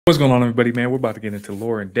What's going on, everybody, man? We're about to get into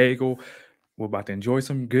Lauren Daigle. We're about to enjoy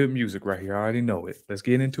some good music right here. I already know it. Let's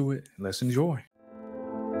get into it. Let's enjoy.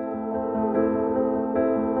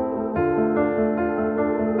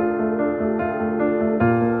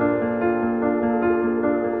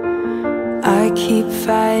 I keep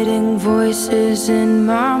fighting voices in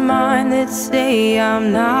my mind that say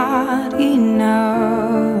I'm not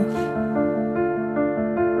enough.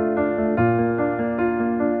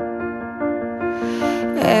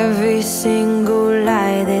 Every single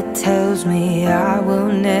lie that tells me I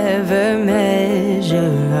will never measure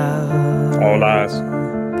up. All lies.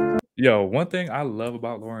 Yo, one thing I love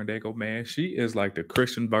about Lauren Daigle, man, she is like the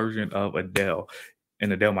Christian version of Adele.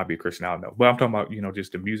 And Adele might be a Christian, I don't know. But I'm talking about,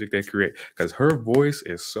 just the music they create. Because her voice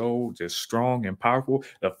is so just strong and powerful.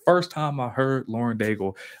 The first time I heard Lauren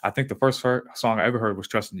Daigle, I think the first song I ever heard was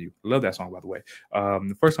Trusting You. I love that song, by the way.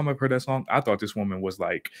 The first time I heard that song, I thought this woman was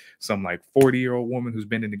like some 40-year-old woman who's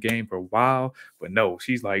been in the game for a while. But no,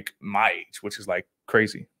 she's like my age, which is like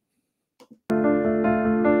crazy.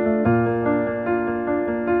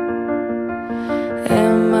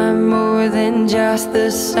 Am I more than just the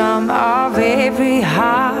sum of every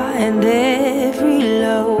high and every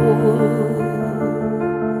low?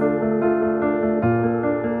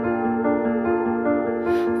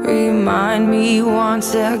 Remind me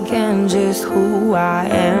once again just who I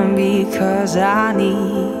am, because I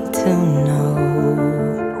need to know.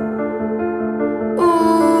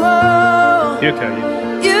 Ooh, oh. He'll tell you.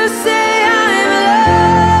 You say I'm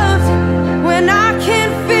loved when I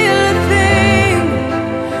can't feel a thing.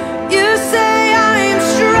 You say I'm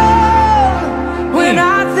strong when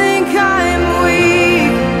I think I'm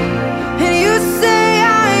weak. And you say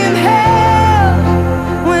I am held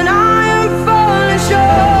when I am falling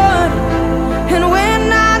short. And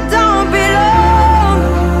when I don't belong,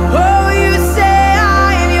 oh, you say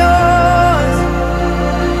I am yours.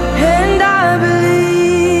 And I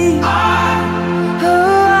believe,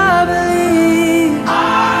 oh, I believe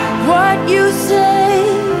what you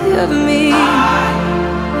say of me.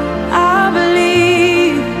 I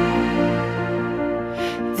believe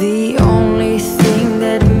the only thing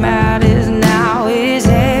that matters now is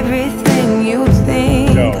everything you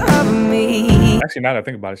think of me. Actually, now that I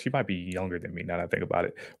think about it, she might be younger than me now that I think about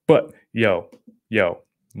it. But yo,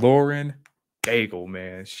 Lauren Daigle,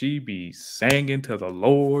 man, she be singing to the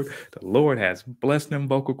Lord. The Lord has blessed them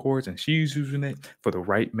vocal cords, and she's using it for the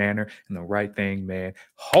right manner and the right thing, man.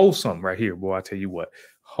 Wholesome right here, boy. I tell you what,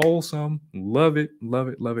 wholesome. Love it, love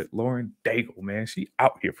it, love it. Lauren Daigle, man, she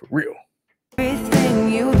out here for real.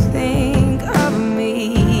 Everything you think of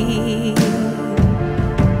me.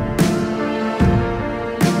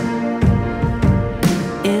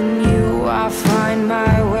 In you I find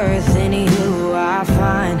my worth, in you I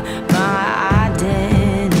find my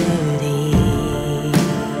identity.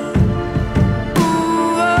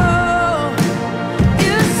 Ooh, oh.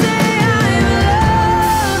 You say I'm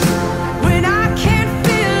loved when I can't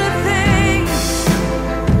feel a thing.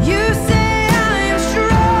 You say I'm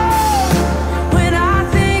strong when I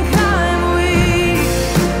think I'm weak.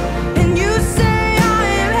 And you say I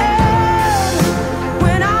am held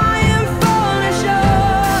when I am falling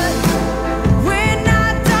short. When I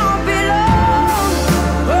don't belong,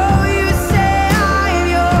 oh, you say I am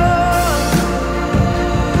yours.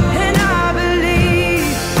 And I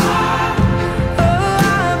believe, oh,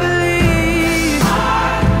 I believe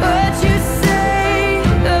what you say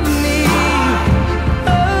of me.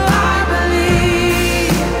 Oh, I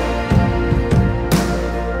believe.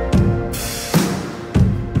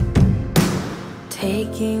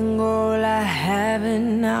 Taking all I have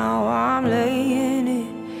and now I'm laying it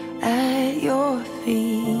at your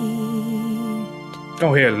feet.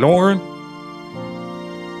 Go ahead, Lauren.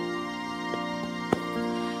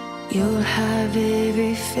 You'll have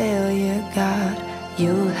every failure, God.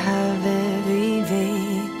 You'll have every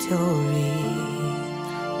victory.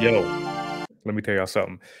 Yo, let me tell y'all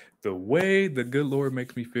something. The way the good Lord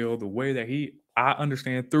makes me feel, the way that I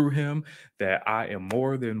understand through him that I am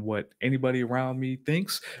more than what anybody around me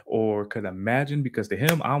thinks or could imagine, because to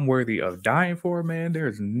him, I'm worthy of dying for, man. There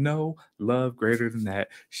is no love greater than that.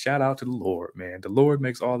 Shout out to the Lord, man. The Lord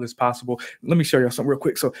makes all this possible. Let me show y'all something real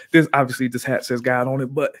quick. So this hat says God on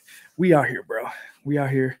it, but we out here, bro. We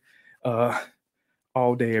out here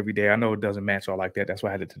all day, every day. I know it doesn't match all like that. That's why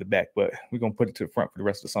I had it to the back, but we're going to put it to the front for the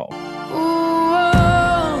rest of the song. Ooh,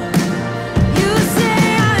 oh. You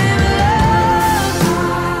say I am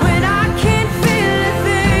loved when I can't feel a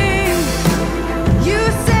thing. You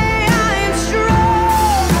say I am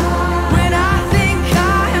strong when I think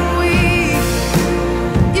I am weak.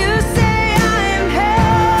 You say I am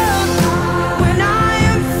held when I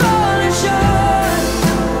am falling short.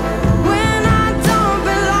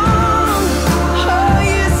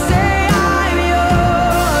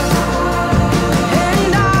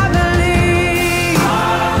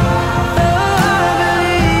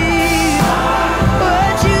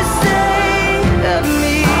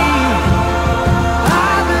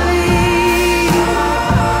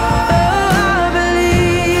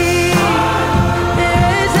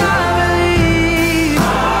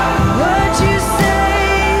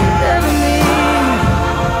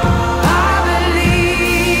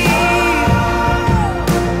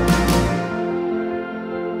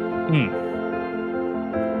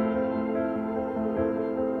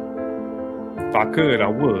 could, I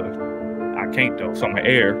would. I can't though, so I'm gonna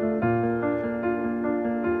air.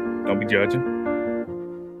 Don't be judging.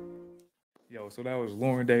 Yo, so that was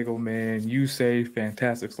Lauren Daigle, man. You Say,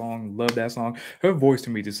 fantastic song. Love that song. Her voice to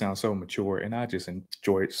me just sounds so mature, and I just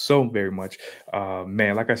enjoy it so very much.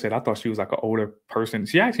 Man, like I said, I thought she was like an older person.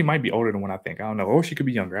 She actually might be older than what I think. I don't know. Or she could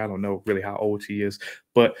be younger. I don't know really how old she is,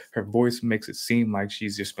 but her voice makes it seem like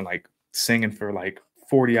she's just been like singing for like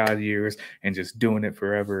 40 odd years and just doing it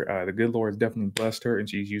forever. The good Lord has definitely blessed her, and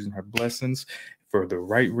she's using her blessings for the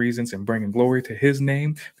right reasons and bringing glory to his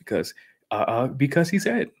name because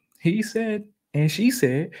he said, and she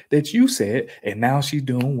said that you said, and now she's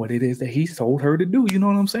doing what it is that he told her to do. You know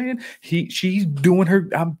what I'm saying? She's doing her.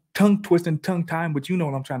 I'm tongue twisting, tongue tying, but you know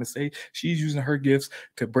what I'm trying to say. She's using her gifts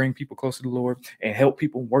to bring people closer to the Lord and help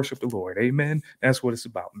people worship the Lord. Amen. That's what it's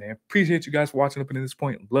about, man. Appreciate you guys for watching up until this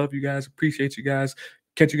point. Love you guys. Appreciate you guys.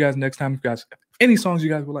 Catch you guys next time. If you guys have any songs you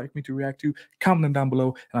guys would like me to react to, comment them down below,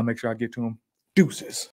 and I'll make sure I get to them. Deuces.